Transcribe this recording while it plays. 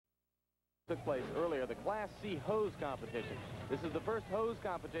took place earlier, the Class C hose competition. This is the first hose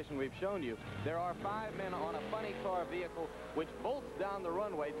competition we've shown you. There are 5 men on a funny car vehicle which bolts down the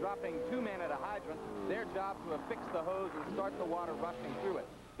runway, dropping 2 men at a hydrant. Their job to affix the hose and start the water rushing through it.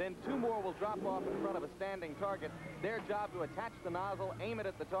 Then 2 more will drop off in front of a standing target. Their job to attach the nozzle, aim it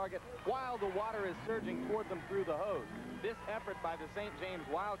at the target, while the water is surging toward them through the hose. This effort by the St. James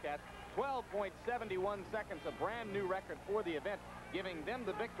Wildcats, 12.71 seconds, a brand new record for the event, giving them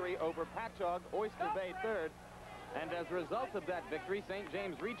the victory over Patchogue Oyster Bay third. And as a result of that victory, St.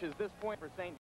 James reaches this point for St.